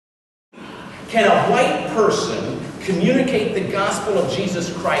can a white person communicate the gospel of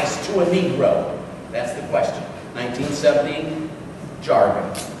Jesus Christ to a Negro? That's the question. 1970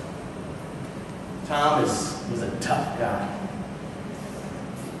 jargon. Tom was a tough guy.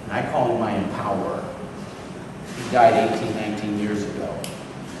 And I call him my empowerer. He died 18, 19 years ago.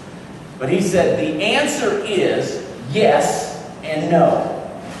 But he said the answer is yes and no.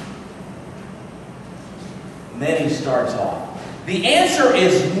 And then he starts off. The answer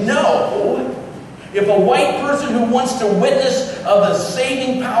is no. If a white person who wants to witness of the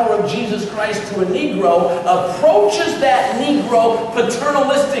saving power of Jesus Christ to a Negro approaches that Negro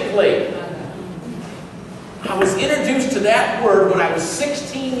paternalistically. I was introduced to that word when I was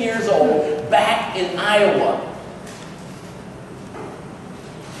 16 years old back in Iowa.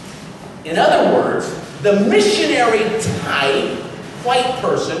 In other words, the missionary type white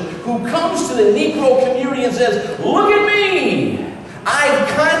person who comes to the Negro community and says, "Look at me! I've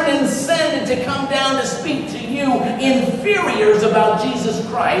condescended to come down to speak to you inferiors about Jesus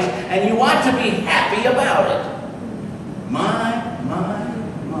Christ, and you ought to be happy about it." My